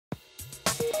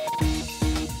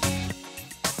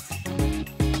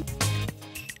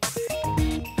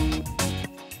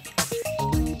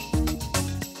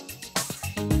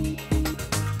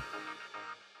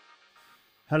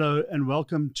Hello and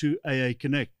welcome to AA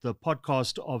Connect, the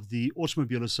podcast of the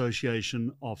Automobile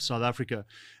Association of South Africa.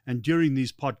 And during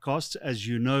these podcasts, as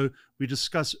you know, we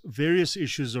discuss various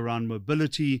issues around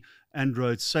mobility and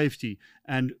road safety.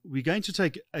 And we're going to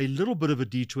take a little bit of a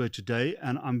detour today,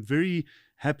 and I'm very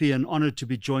happy and honored to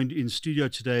be joined in studio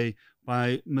today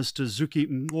by Mr.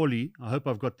 Zuki Mxoli. I hope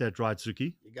I've got that right,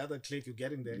 Zuki. You got the click, you're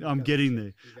getting there. I'm getting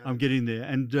there.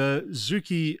 And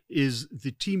Zuki is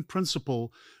the team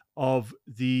principal of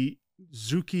the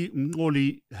Zuki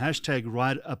Mxoli hashtag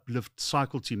Ride Uplift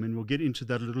Cycle Team, and we'll get into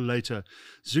that a little later.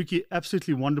 Zuki,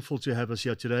 absolutely wonderful to have us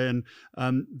here today, and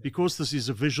because this is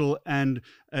a visual and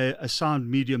a sound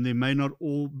medium, there may not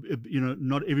all,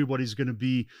 not everybody's going to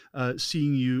be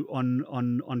seeing you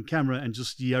on camera and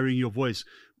just hearing your voice,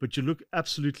 but you look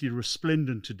absolutely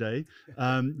resplendent today.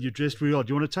 You're dressed very well.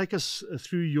 Do you want to take us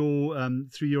through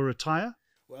your attire?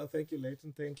 Well, thank you,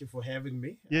 Leighton. Thank you for having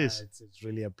me. Yes. It's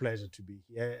really a pleasure to be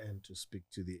here and to speak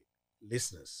to the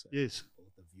listeners. Yes.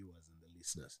 Both the viewers and the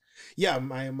listeners. Yeah,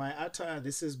 my attire,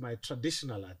 this is my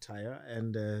traditional attire.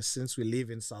 And since we live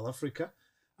in South Africa,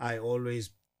 I always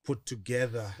put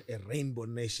together a Rainbow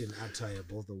Nation attire,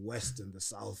 both the West and the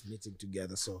South meeting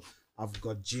together. So I've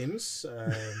got jeans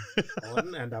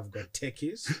on and I've got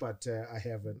techies, but I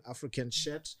have an African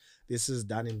shirt. This is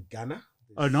done in Ghana.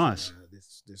 Oh, nice.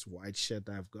 This white shirt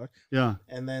I've got. Yeah.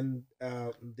 And then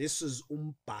this is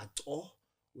umbato,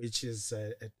 which is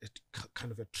a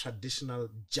kind of a traditional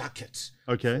jacket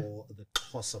for the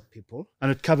Xhosa people.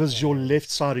 And it covers your left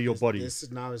side of your body.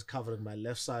 This now is covering my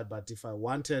left side, but if I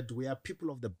wanted, we are people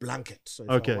of the blanket. So if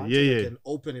I wanted, I can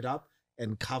open it up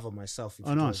and cover myself if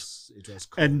it was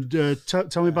cold. And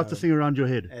tell me about the thing around your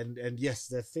head. And yes,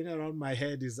 the thing around my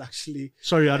head is actually...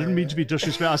 Sorry, I didn't mean to be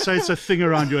disrespectful. I say it's a thing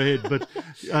around your head, but...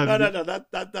 No,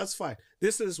 that's fine.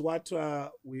 This is what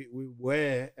we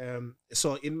wear.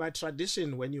 So in my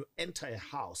tradition, when you enter a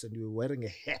house and you're wearing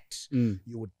a hat,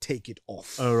 you would take it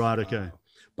off. Oh, right, okay.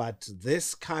 But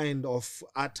this kind of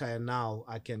attire now,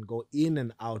 I can go in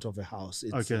and out of a house.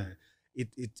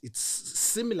 It's, it's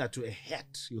similar to a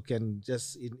hat. You can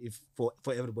just, if for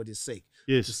everybody's sake,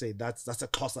 to say that's a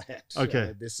Xhosa hat.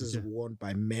 Okay. This is worn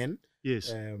by men. Yes.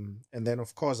 And then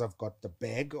of course I've got the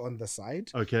bag on the side,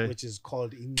 which is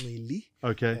called Ingcili.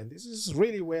 Okay. And this is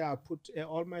really where I put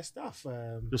all my stuff.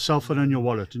 Your cell phone and your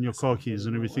wallet and your car keys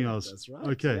and everything else. That's right.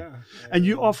 Okay. Yeah. And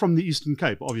you are from the Eastern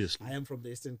Cape, obviously. I am from the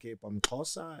Eastern Cape. I'm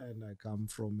Xhosa, and I come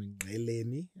from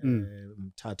Ngqeleni,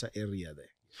 Tata area there.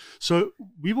 So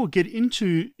we will get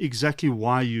into exactly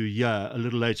why you're here a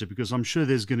little later, because I'm sure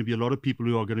there's going to be a lot of people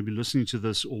who are going to be listening to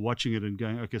this or watching it and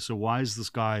going, okay, so why is this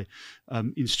guy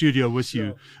in studio with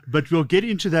you? But we'll get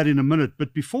into that in a minute.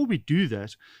 But before we do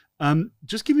that,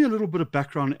 just give me a little bit of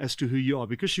background as to who you are,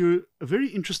 because you're a very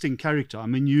interesting character. I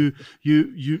mean,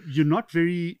 you're not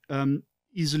very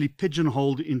easily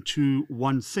pigeonholed into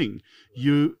one thing.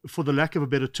 You, for the lack of a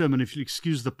better term, and if you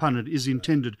excuse the pun, it is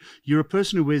intended, you're a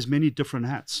person who wears many different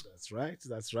hats. That's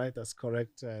right. That's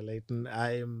correct, Leighton.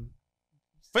 I am,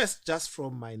 first, just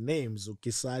from my name,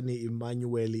 Zukisani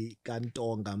Emmanueli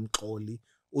Kantonga Mxoli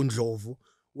Undlovu,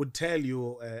 would tell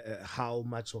you how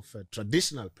much of a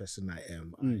traditional person I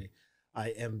am.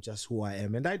 I am just who I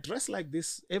am. And I dress like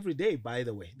this every day, by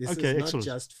the way. This is not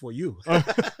just for you.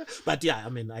 But yeah, I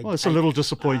mean... it's a little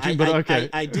disappointing, but okay.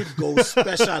 I did go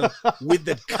special with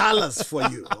the colors for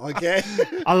you, okay?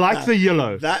 I like the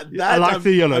yellow. I like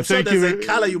the yellow. Thank you. There's a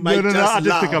color you might just I did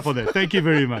love. pick up on that. Thank you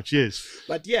very much, yes.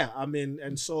 But yeah, I mean,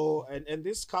 and so... And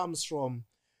this comes from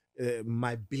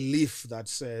my belief that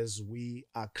says we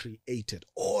are created,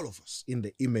 all of us, in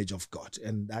the image of God.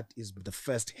 And that is the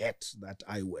first hat that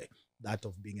I wear. That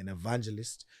of being an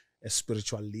evangelist, a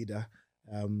spiritual leader.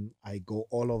 I go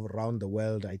all around the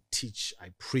world. I teach, I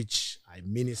preach, I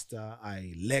minister,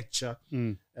 I lecture.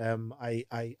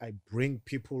 I bring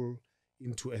people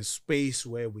into a space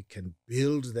where we can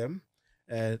build them.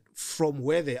 From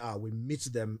where they are, we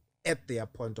meet them at their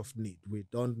point of need. We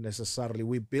don't necessarily,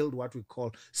 we build what we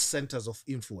call centers of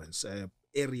influence,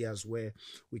 areas where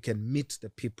we can meet the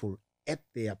people at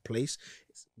their place.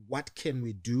 What can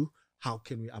we do? How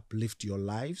can we uplift your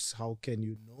lives? How can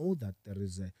you know that there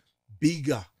is a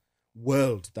bigger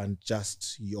world than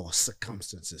just your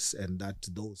circumstances, and that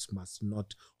those must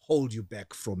not hold you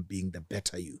back from being the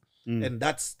better you? And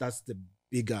that's the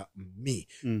bigger me.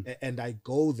 And I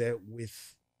go there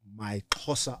with my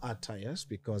Xhosa attires,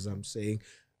 because I'm saying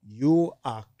you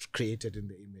are created in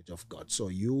the image of God. So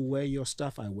you wear your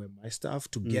stuff, I wear my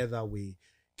stuff. Together we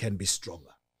can be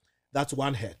stronger. That's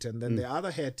one hat. And then the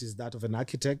other hat is that of an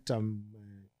architect. I'm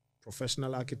a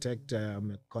professional architect.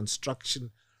 I'm a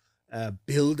construction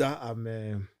builder.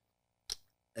 I'm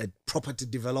a property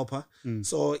developer. Mm.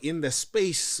 So in the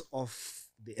space of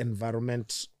the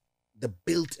environment, the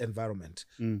built environment,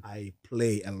 I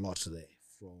play a lot there,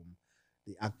 from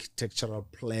the architectural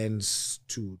plans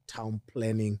to town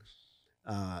planning,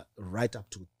 right up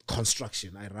to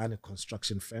construction. I run a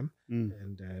construction firm,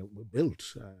 and we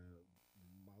built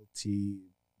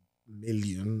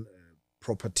multi-million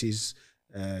properties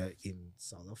in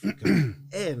South Africa.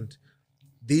 And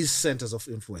these centers of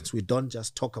influence, we don't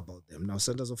just talk about them. Now,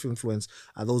 centers of influence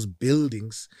are those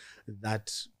buildings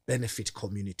that benefit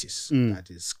communities.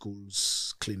 That is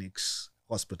schools, clinics,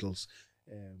 hospitals,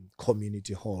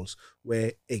 community halls,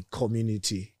 where a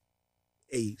community,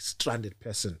 a stranded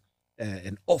person,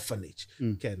 an orphanage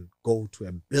can go to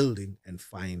a building and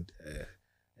find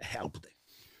help there.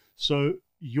 So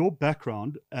your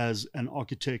background as an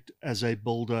architect, as a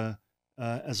builder,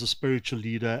 as a spiritual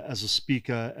leader, as a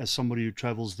speaker, as somebody who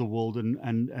travels the world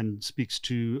and speaks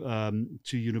to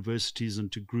universities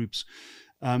and to groups,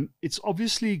 it's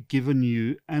obviously given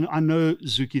you, and I know,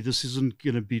 Zuki, this isn't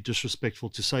going to be disrespectful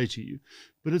to say to you,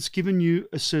 but it's given you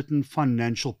a certain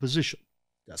financial position.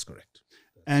 That's correct.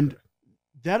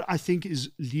 That, I think, is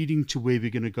leading to where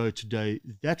we're going to go today.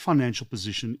 That financial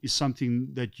position is something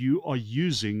that you are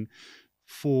using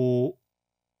for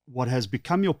what has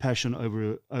become your passion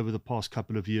over the past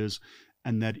couple of years,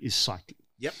 and that is cycling.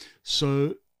 Yep.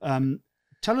 So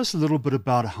tell us a little bit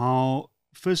about how,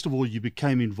 first of all, you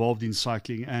became involved in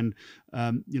cycling, and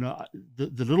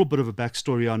the little bit of a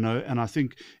backstory I know, and I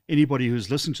think anybody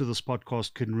who's listened to this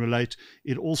podcast can relate.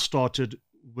 It all started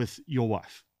with your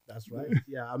wife. That's right.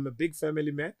 Yeah, I'm a big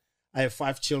family man. I have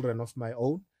 5 children of my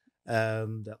own.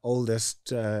 The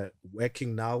oldest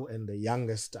working now, and the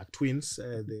youngest are twins.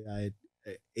 They are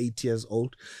 8 years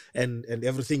old, and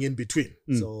everything in between.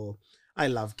 So I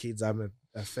love kids. I'm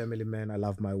a family man. I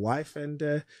love my wife,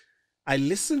 and I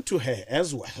listened to her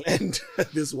as well. And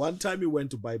this one time we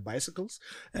went to buy bicycles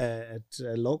at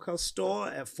a local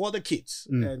store for the kids,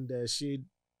 and she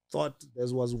thought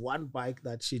there was one bike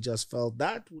that she just felt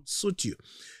that would suit you.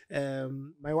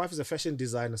 My wife is a fashion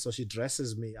designer, so she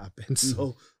dresses me up. And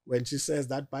so when she says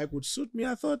that bike would suit me,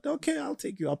 I thought, okay, I'll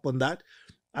take you up on that.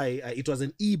 It was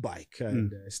an e-bike,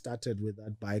 and I started with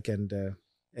that bike and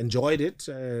enjoyed it,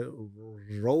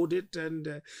 rode it,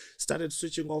 and started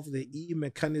switching off the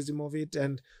e-mechanism of it.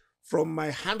 And from my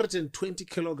 120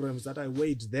 kilograms that I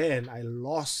weighed then, I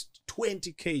lost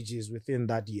 20 kgs within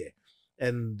that year.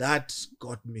 And that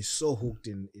got me so hooked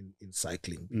in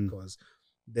cycling, because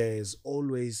there's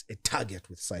always a target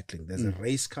with cycling. There's a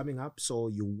race coming up, so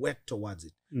you work towards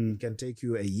it. It can take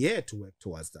you a year to work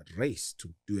towards that race,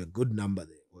 to do a good number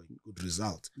there or a good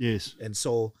result. Yes. And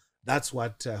so that's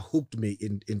what hooked me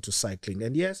into cycling.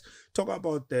 And yes, talk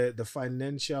about the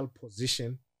financial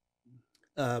position,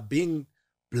 being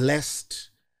blessed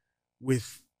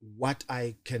with what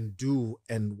I can do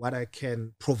and what I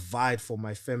can provide for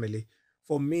my family.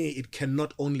 For me, it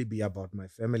cannot only be about my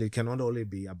family. It cannot only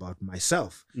be about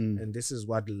myself. And this is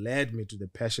what led me to the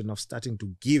passion of starting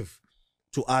to give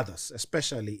to others,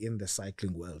 especially in the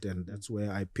cycling world. And that's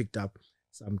where I picked up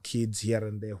some kids here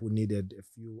and there who needed a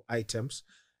few items.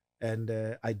 And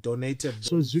I donated.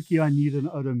 So, Zuki, I need an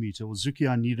odometer, or Zuki,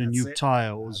 I need a new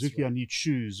tire, or Zuki, I need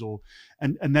shoes,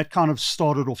 and that kind of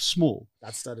started off small.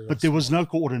 That started, but there was no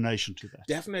coordination to that.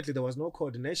 Definitely, there was no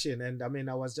coordination, and I mean,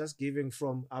 I was just giving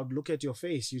from. I would look at your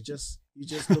face. You just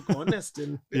look honest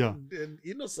and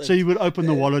innocent. So you would open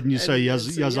the wallet and you say,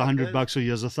 "Here's $100 or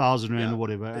here's 1,000 rand or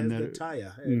whatever," and the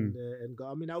tire and go.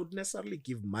 I mean, I would necessarily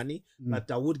give money,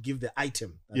 but I would give the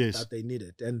item that they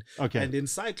needed. And and in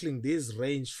cycling, these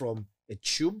range from a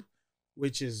tube,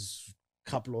 which is a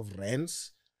couple of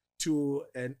rands, to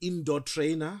an indoor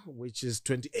trainer, which is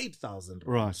 28,000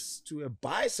 rands, to a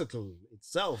bicycle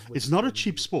itself. It's not a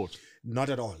cheap sport. Not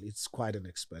at all. It's quite an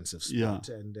expensive sport.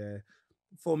 And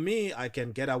for me, I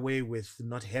can get away with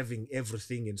not having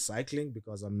everything in cycling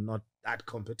because I'm not that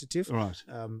competitive. Right.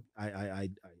 I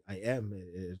am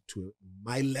to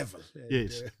my level. And,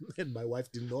 yes. And my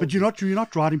wife didn't know. But you're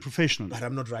not riding professionally. But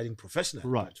I'm not riding professionally.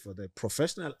 Right. But for the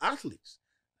professional athletes,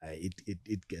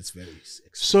 it gets very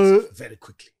expensive very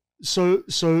quickly. So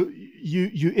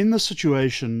you're in the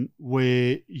situation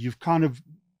where you've kind of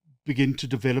begin to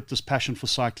develop this passion for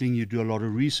cycling. You do a lot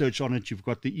of research on it. You've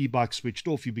got the e-bike switched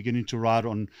off. You're beginning to ride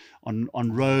on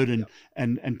road,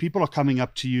 and people are coming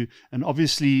up to you. And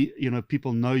obviously,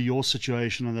 people know your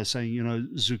situation, and they're saying,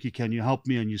 Zuki, can you help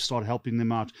me? And you start helping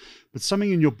them out. But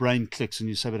something in your brain clicks, and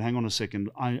you say, but hang on a second,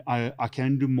 I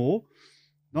can do more.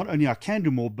 not only I can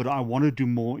do more, but I want to do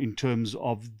more in terms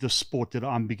of the sport that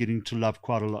I'm beginning to love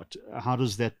quite a lot. How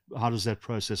does that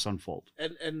process unfold?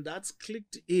 And that's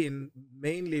clicked in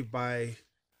mainly by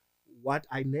what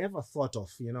I never thought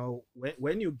of.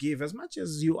 When you give, as much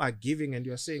as you are giving and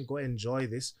you're saying, go enjoy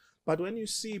this, but when you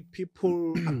see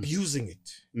people abusing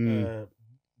it,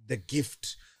 the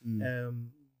gift,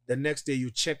 the next day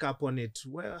you check up on it.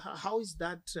 Well, how is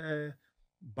that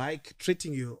bike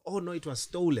treating you? Oh no, it was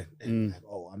stolen. And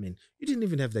you didn't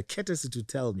even have the courtesy to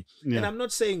tell me. And I'm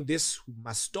not saying this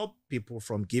must stop people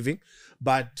from giving,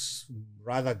 but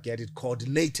rather get it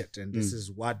coordinated. And this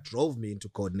is what drove me into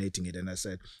coordinating it. And I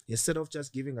said, instead of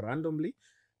just giving randomly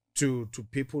to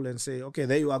people and say, okay,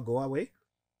 there you are, go away,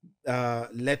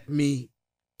 let me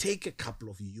take a couple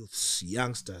of youths,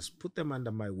 youngsters, put them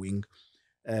under my wing,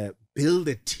 build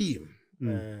a team,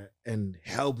 and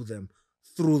help them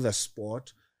through the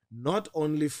sport, not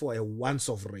only for a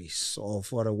once-off race or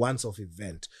for a once-off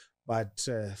event, but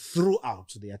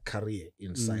throughout their career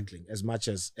in cycling, as much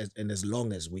as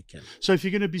long as we can. So if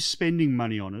you're going to be spending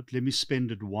money on it, let me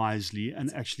spend it wisely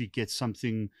and actually get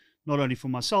something not only for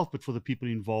myself, but for the people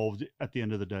involved at the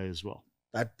end of the day as well.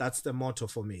 That's the motto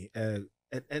for me. And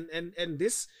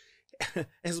this,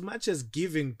 as much as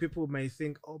giving, people may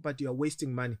think, oh, but you're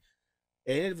wasting money.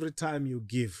 Every time you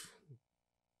give,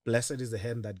 blessed is the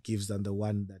hand that gives than the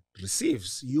one that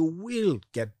receives. You will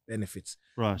get benefits.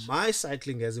 Right. My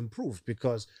cycling has improved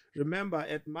because, remember,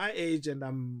 at my age, and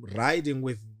I'm riding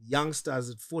with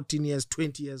youngsters at 14 years,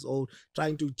 20 years old,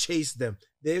 trying to chase them.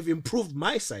 They've improved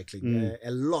my cycling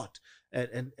a lot.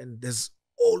 And there's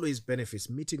always benefits.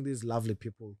 Meeting these lovely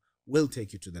people will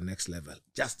take you to the next level,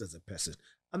 just as a person.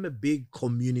 I'm a big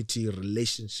community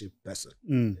relationship person.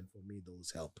 And for me,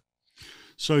 those help.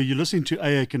 So you're listening to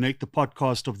AA Connect, the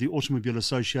podcast of the Automobile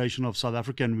Association of South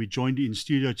Africa, and we joined in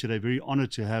studio today. Very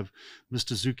honored to have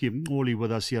Mr. Zuki Mxoli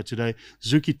with us here today.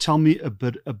 Zuki, tell me a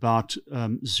bit about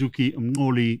Zuki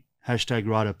Mxoli, hashtag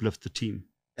Ride Uplift the team.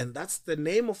 And that's the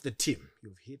name of the team.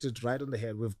 You've hit it right on the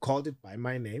head. We've called it by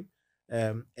my name,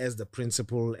 as the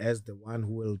principal, as the one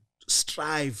who will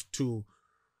strive to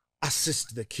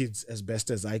assist the kids as best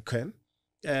as I can.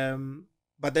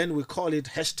 But then we call it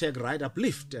hashtag Ride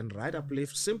Uplift. And Ride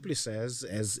Uplift simply says,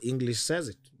 as English says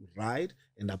it, ride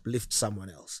and uplift someone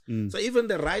else. So even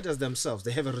the riders themselves,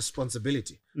 they have a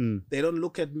responsibility. They don't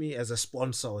look at me as a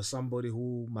sponsor or somebody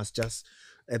who must just,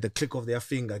 at the click of their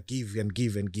finger, give and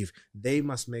give and give. They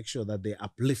must make sure that they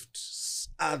uplift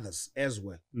others as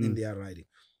well in their riding.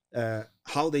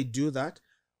 How they do that,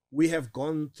 we have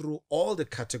gone through all the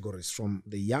categories, from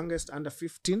the youngest under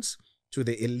 15s to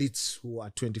the elites who are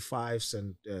 25s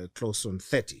and close on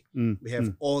 30. We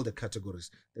have all the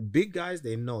categories. The big guys,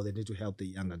 they know they need to help the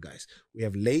younger guys. We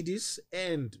have ladies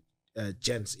and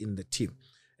gents in the team.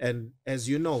 And as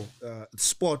you know,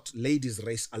 sport, ladies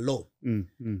race alone.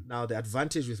 Now, the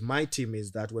advantage with my team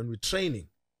is that when we're training,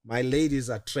 my ladies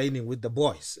are training with the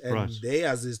boys. And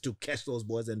theirs is to catch those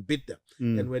boys and beat them.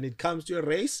 And when it comes to a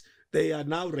race, they are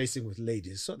now racing with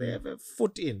ladies. So they have a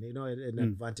foot in, an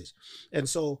advantage. And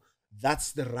so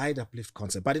that's the Ride Uplift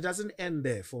concept. But it doesn't end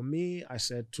there. For me, I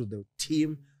said to the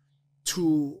team,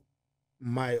 to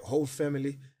my whole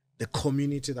family, the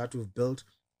community that we've built,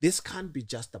 this can't be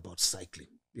just about cycling,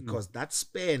 because that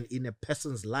span in a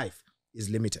person's life is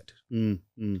limited.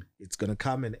 It's going to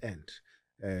come and end.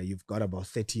 You've got about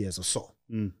 30 years or so.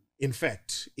 In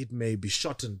fact, it may be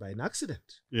shortened by an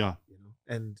accident.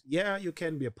 And you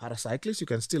can be a paracyclist, you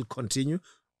can still continue,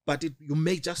 but you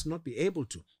may just not be able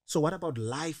to. So what about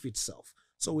life itself?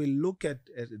 So we look at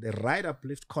the Ride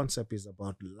Uplift concept is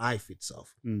about life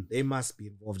itself. They must be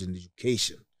involved in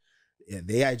education.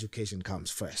 Their education comes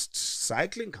first.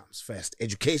 Cycling comes first.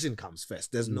 Education comes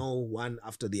first. There's no one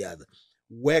after the other.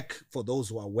 Work, for those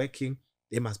who are working,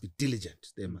 they must be diligent.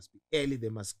 They must be early. They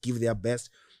must give their best.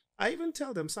 I even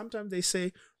tell them, sometimes they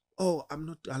say, oh, I'm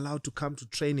not allowed to come to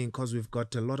training because we've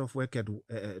got a lot of work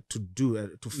to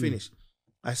do, to finish.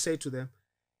 I say to them,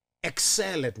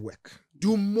 excel at work.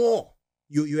 Do more.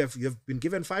 You have been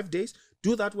given 5 days.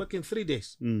 Do that work in 3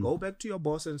 days. Go back to your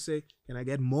boss and say, can I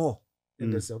get more?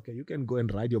 And they say, okay, you can go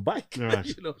and ride your bike.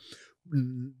 Right.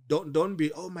 Don't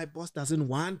be, oh, my boss doesn't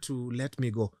want to let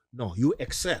me go. No, you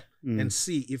excel and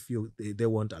see if they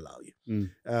won't allow you.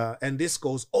 And this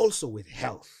goes also with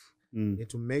health.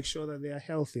 To make sure that they are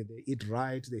healthy, they eat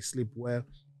right, they sleep well,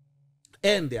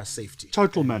 and their safety.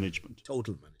 Total management.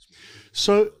 Total management.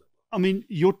 So, I mean,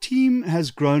 your team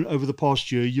has grown over the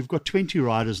past year. You've got 20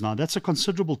 riders now. That's a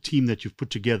considerable team that you've put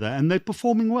together, and they're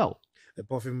performing well. They're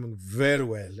performing very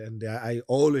well. And I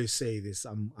always say this,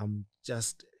 I'm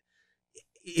just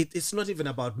it's not even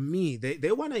about me.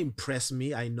 They want to impress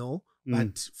me, I know,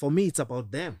 but for me, it's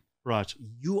about them. Right.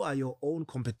 You are your own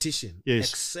competition. Yes.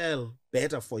 Excel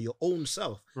better for your own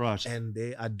self. Right. And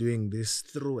they are doing this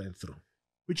through and through.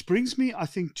 Which brings me, I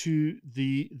think, to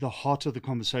the heart of the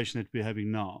conversation that we're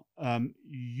having now.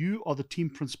 You are the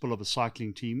team principal of a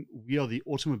cycling team. We are the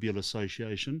Automobile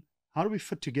Association. How do we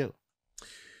fit together?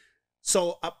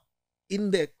 So in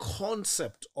the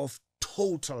concept of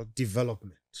total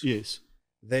development, yes,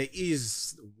 there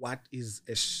is what is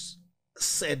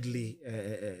sadly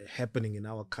happening in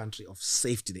our country of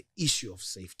safety, the issue of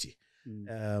safety,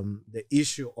 the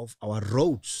issue of our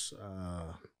roads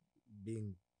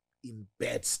being in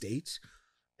bad state.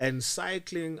 And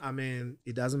cycling, I mean,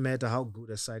 it doesn't matter how good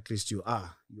a cyclist you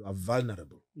are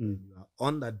vulnerable. You are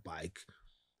on that bike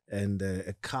and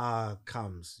a car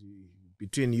comes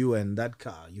between you and that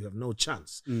car, you have no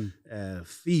chance.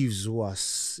 Thieves who are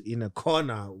in a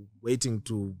corner waiting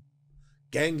to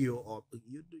gang you up,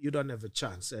 you don't have a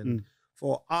chance. And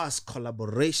for us,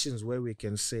 collaborations where we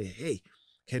can say, hey,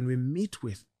 can we meet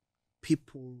with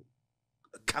people,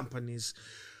 companies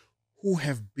who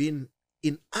have been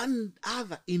in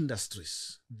other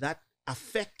industries that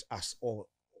affect us or,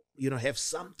 have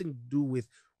something to do with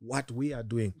what we are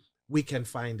doing? We can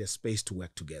find a space to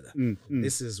work together.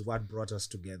 This is what brought us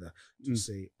together to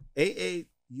say, AA,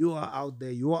 you are out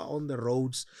there, you are on the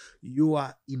roads, you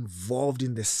are involved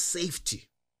in the safety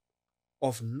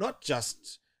of not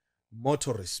just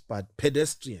motorists, but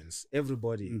pedestrians,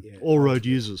 everybody. All road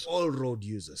users. All road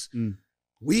users.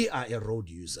 We are a road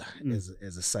user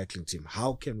as a cycling team.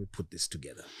 How can we put this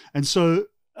together? And so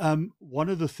one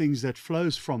of the things that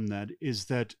flows from that is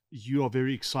that you are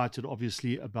very excited,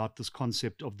 obviously, about this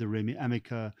concept of the Rem-i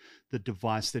Amica, the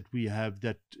device that we have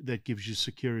that gives you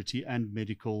security and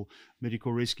medical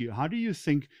rescue. How do you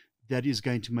think that is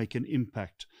going to make an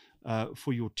impact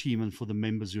for your team and for the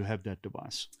members who have that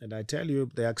device? And I tell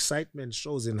you, the excitement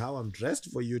shows in how I'm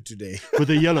dressed for you today. With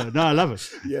the yellow. No, I love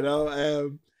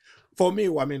it. For me,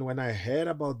 I mean, when I heard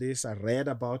about this, I read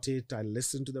about it, I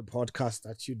listened to the podcast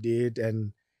that you did,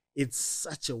 and it's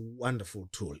such a wonderful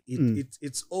tool.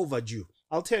 It's overdue.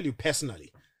 I'll tell you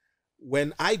personally,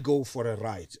 when I go for a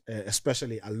ride,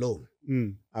 especially alone,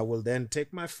 I will then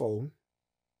take my phone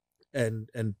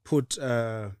and put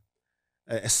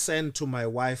send to my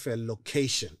wife a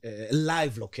location, a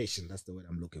live location. That's the word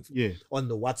I'm looking for. Yeah. On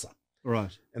the WhatsApp.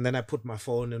 Right. And then I put my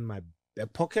phone in my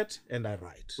back pocket and I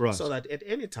ride. Right. So that at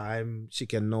any time she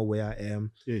can know where I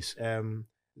am. Yes.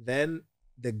 Then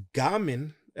the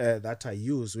Garmin that I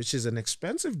use, which is an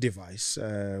expensive device,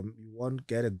 you won't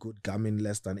get a good Garmin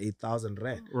less than 8,000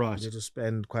 rand. Right. You need to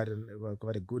spend quite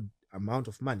a good amount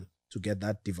of money to get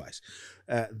that device.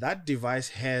 That device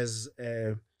has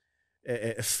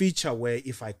a feature where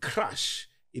if I crash,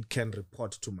 it can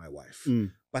report to my wife.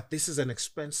 But this is an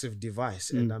expensive device.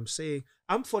 And I'm saying,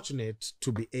 I'm fortunate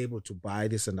to be able to buy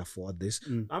this and afford this.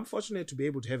 I'm fortunate to be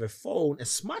able to have a phone, a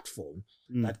smartphone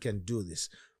that can do this.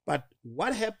 But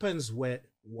what happens where,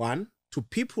 one, to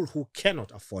people who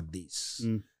cannot afford this?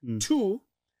 Two,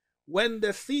 when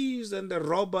the thieves and the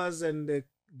robbers and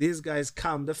these guys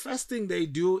come, the first thing they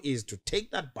do is to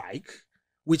take that bike,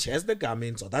 which has the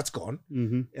Garmin, so that's gone.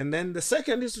 And then the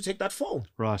second is to take that phone.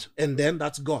 Right. And then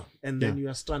that's gone. And then you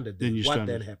are stranded. Then you're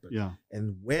stranded. Then happened? Yeah.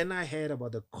 And when I heard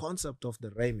about the concept of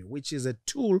the Rem-i, which is a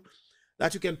tool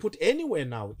that you can put anywhere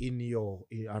now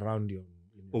around your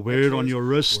or wear it on your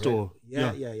wrist or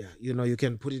yeah. You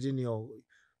can put it in your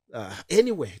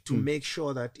anywhere to make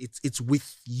sure that it's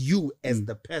with you as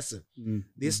the person.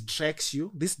 This tracks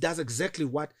you. This does exactly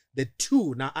what the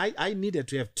two. Now I needed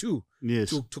to have two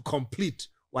to complete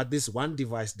what this one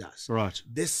device does. Right.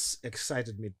 This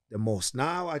excited me the most.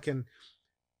 Now I can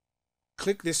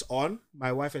click this on.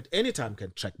 My wife at any time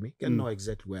can track me, can know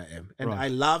exactly where I am. And I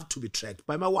love to be tracked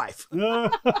by my wife.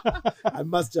 I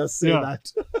must just say that.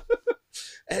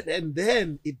 And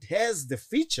then it has the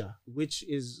feature, which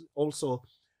is also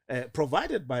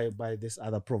provided by this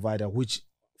other provider, which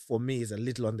for me is a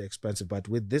little on the expensive. But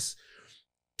with this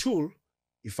tool,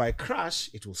 if I crash,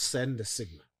 it will send the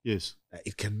signal. Yes.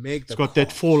 It can make the It's got call.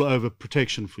 that fall over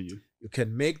protection for you. You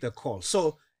can make the call.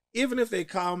 So even if they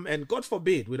come, and God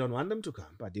forbid, we don't want them to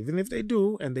come, but even if they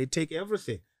do and they take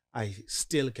everything, I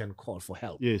still can call for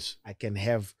help. Yes. I can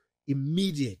have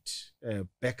immediate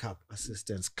backup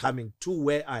assistance coming to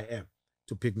where I am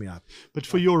to pick me up. But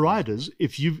for your riders,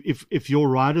 if your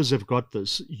riders have got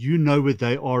this, you know where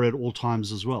they are at all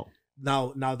times as well.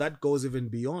 Now that goes even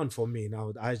beyond for me.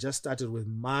 Now I just started with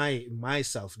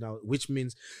myself now, which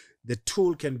means the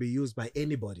tool can be used by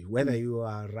anybody, whether you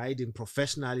are riding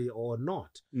professionally or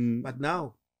not. But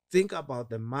now think about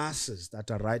the masses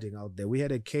that are riding out there. We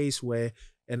had a case where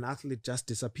an athlete just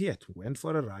disappeared, went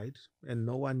for a ride, and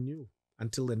no one knew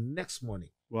until the next morning.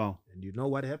 Wow. And you know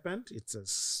what happened?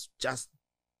 It's just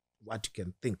what you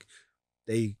can think.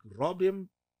 They robbed him,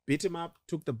 beat him up,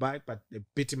 took the bike, but they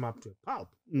beat him up to a pulp.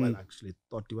 Well, actually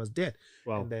thought he was dead.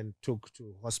 Wow. And then took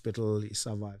to hospital. He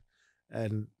survived.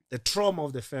 And the trauma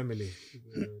of the family,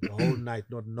 the whole night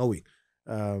not knowing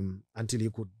until he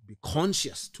could be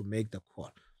conscious to make the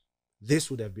call.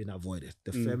 This would have been avoided.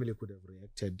 The family could have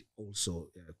reacted also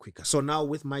quicker. So now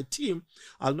with my team,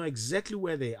 I'll know exactly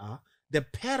where they are. The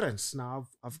parents now,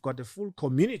 I've got a full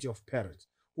community of parents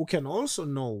who can also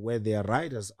know where their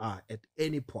riders are at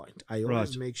any point. I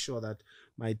always make sure that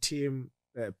my team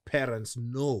parents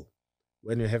know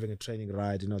when you're having a training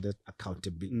ride, that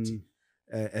accountability.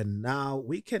 And now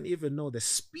we can even know the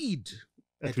speed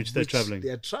at which they're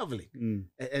traveling.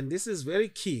 And this is very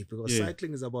key because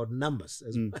cycling is about numbers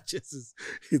as much as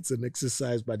it's an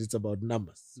exercise, but it's about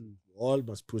numbers. You all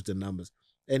must push the numbers.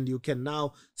 And you can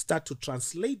now start to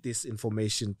translate this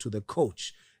information to the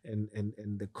coach, and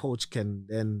the coach can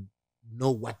then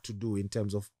know what to do in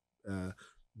terms of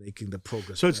making the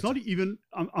progress. So it's not even,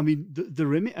 I mean, the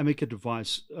Rem-i Amica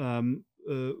device,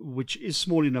 which is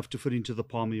small enough to fit into the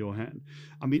palm of your hand.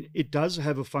 I mean, it does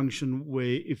have a function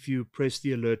where if you press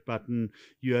the alert button,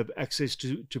 you have access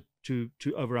to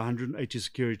over 180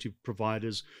 security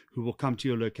providers who will come to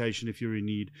your location if you're in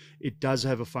need. It does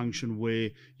have a function where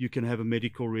you can have a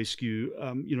medical rescue,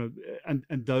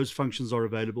 and those functions are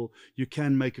available. You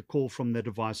can make a call from the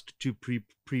device to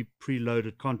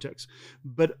preloaded contacts.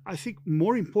 But I think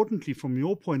more importantly, from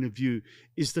your point of view,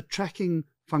 is the tracking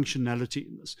functionality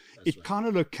in this. It kind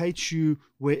of locates you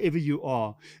wherever you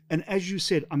are. And as you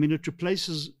said, I mean, it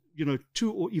replaces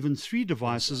 2 or even 3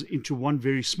 devices into one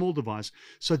very small device.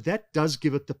 So that does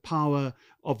give it the power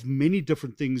of many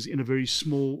different things in a very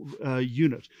small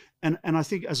unit. And I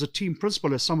think as a team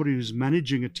principal, as somebody who's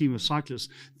managing a team of cyclists,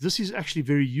 this is actually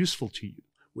very useful to you.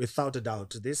 Without a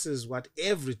doubt, this is what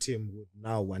every team would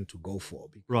now want to go for,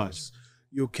 because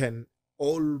you can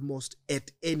almost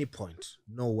at any point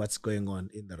know what's going on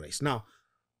in the race. Now,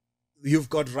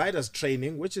 you've got riders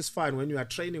training, which is fine. When you are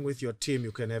training with your team,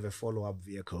 you can have a follow-up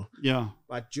vehicle. Yeah.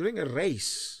 But during a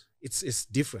race, it's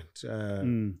different.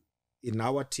 In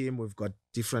our team, we've got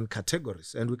different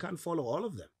categories, and we can't follow all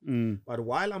of them. But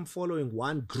while I'm following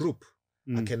one group,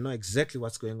 I can know exactly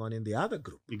what's going on in the other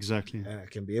group. Exactly. I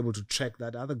can be able to track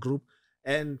that other group.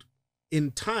 And in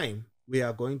time, we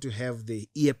are going to have the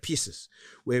earpieces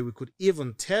where we could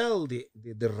even tell the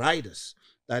riders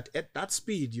that at that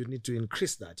speed, you need to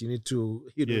increase that. You need to,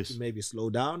 to maybe slow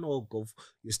down or go.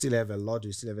 You still have a lot.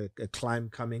 You still have a climb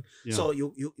coming. Yeah. So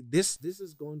this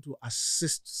is going to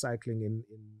assist cycling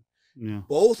in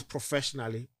both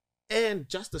professionally and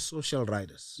just the social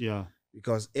riders. Yeah.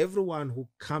 Because everyone who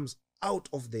comes out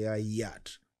of their yard,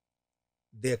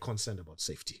 they're concerned about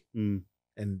safety.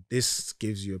 And this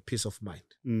gives you a peace of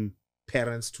mind.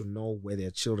 Parents to know where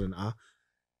their children are.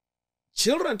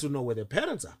 Children to know where their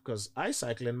parents are, because I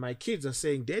cycle and my kids are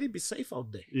saying, "Daddy, be safe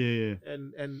out there." Yeah.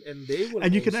 And they will.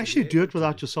 And you can actually do it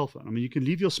without your cell phone. I mean, you can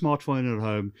leave your smartphone at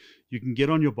home. You can get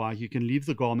on your bike. You can leave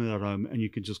the Garmin at home, and you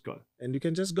can just go.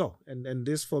 And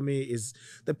this for me is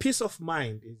the peace of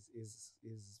mind is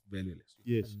valueless.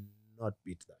 Yes. Not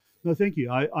beat that. No, thank you.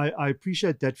 I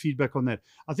appreciate that feedback on that.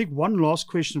 I think one last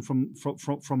question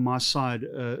from my side,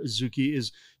 Zuki,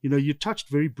 is, you touched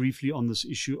very briefly on this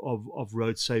issue of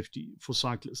road safety for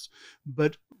cyclists.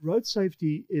 But road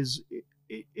safety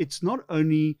it's not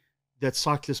only that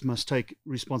cyclists must take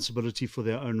responsibility for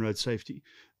their own road safety.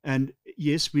 And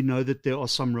yes, we know that there are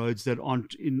some roads that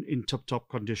aren't in tip-top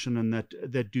condition and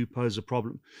that do pose a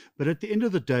problem. But at the end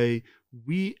of the day,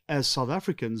 we as South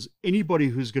Africans, anybody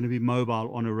who's going to be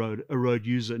mobile on a road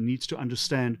user needs to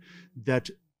understand that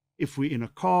if we're in a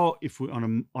car, if we're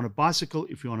on a bicycle,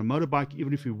 if we're on a motorbike,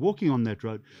 even if we're walking on that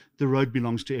road, the road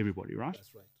belongs to everybody, right?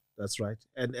 That's right.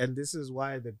 And this is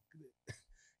why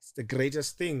it's the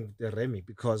greatest thing, the Remi,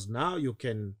 because now you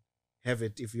can have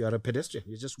it if you are a pedestrian.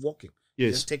 You're just walking. Yes.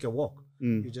 You just take a walk.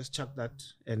 You just chuck that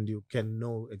and you can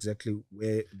know exactly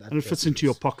where that and it fits into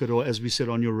your pocket, or as we said,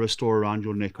 on your wrist or around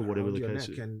your neck or whatever the case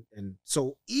is. And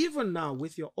so even now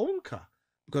with your own car,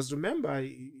 because remember,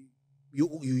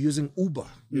 you're using Uber,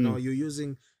 you're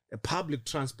using a public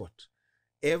transport.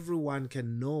 Everyone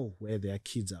can know where their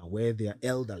kids are, where their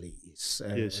elderly is.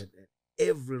 Yes.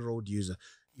 Every road user.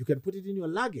 You can put it in your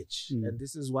luggage. And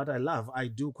this is what I love. I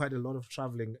do quite a lot of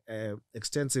traveling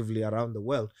extensively around the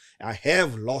world. I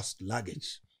have lost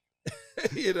luggage.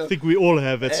 You know, I think we all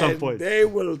have at some and point. they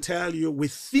will tell you, we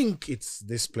think it's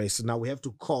this place. Now we have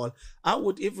to call. I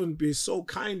would even be so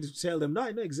kind to tell them, no,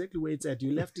 I know exactly where it's at.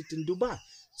 You left it in Dubai.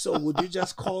 So would you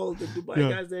just call the Dubai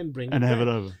guys there and bring it and have back? it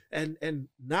over? And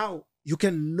now you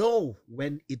can know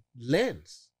when it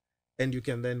lands. And you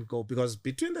can then go, because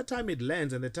between the time it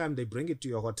lands and the time they bring it to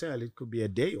your hotel, it could be a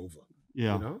day over.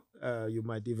 Yeah. You know, you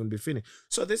might even be finished.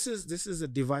 So this is a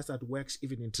device that works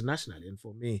even internationally. And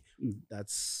for me,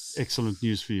 that's excellent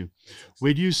news for you.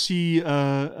 Where do you see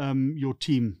your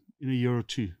team in a year or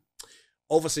two?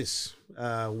 Overseas,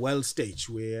 world stage.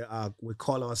 We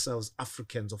call ourselves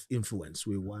Africans of influence.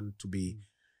 We want to be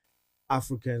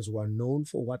Africans who are known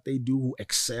for what they do, who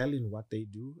excel in what they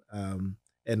do.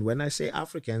 And when I say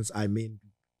Africans, I mean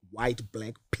white,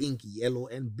 black, pink, yellow,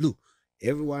 and blue.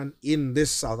 Everyone in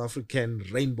this South African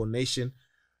rainbow nation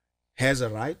has a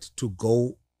right to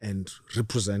go and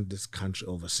represent this country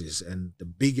overseas. And the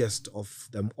biggest of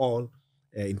them all,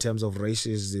 in terms of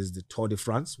races, is the Tour de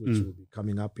France, which will be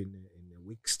coming up in a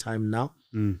week's time now.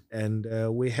 And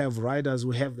we have riders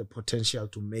who have the potential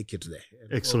to make it there.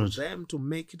 And excellent. for them to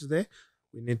make it there,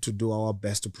 we need to do our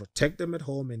best to protect them at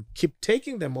home and keep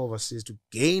taking them overseas to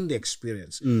gain the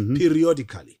experience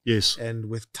periodically. Yes. And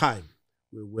with time,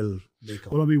 we will make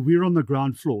Well, I mean, we're on the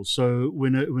ground floor. So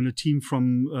when a team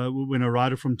from, when a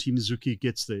rider from Team Zuki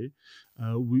gets there,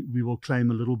 we will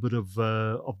claim a little bit of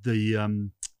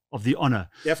the honor.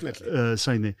 Definitely.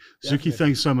 Saying there. Definitely. Zuki,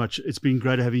 thanks so much. It's been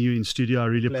great having you in studio. I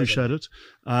really appreciate it.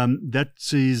 That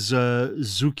is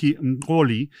Zuki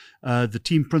Mxoli, the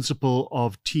team principal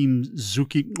of Team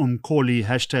ZUKIMXOLI,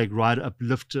 hashtag Ride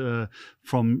Uplift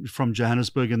from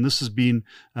Johannesburg. And this has been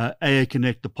AA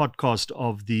Connect, the podcast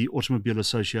of the Automobile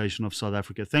Association of South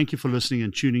Africa. Thank you for listening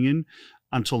and tuning in.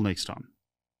 Until next time.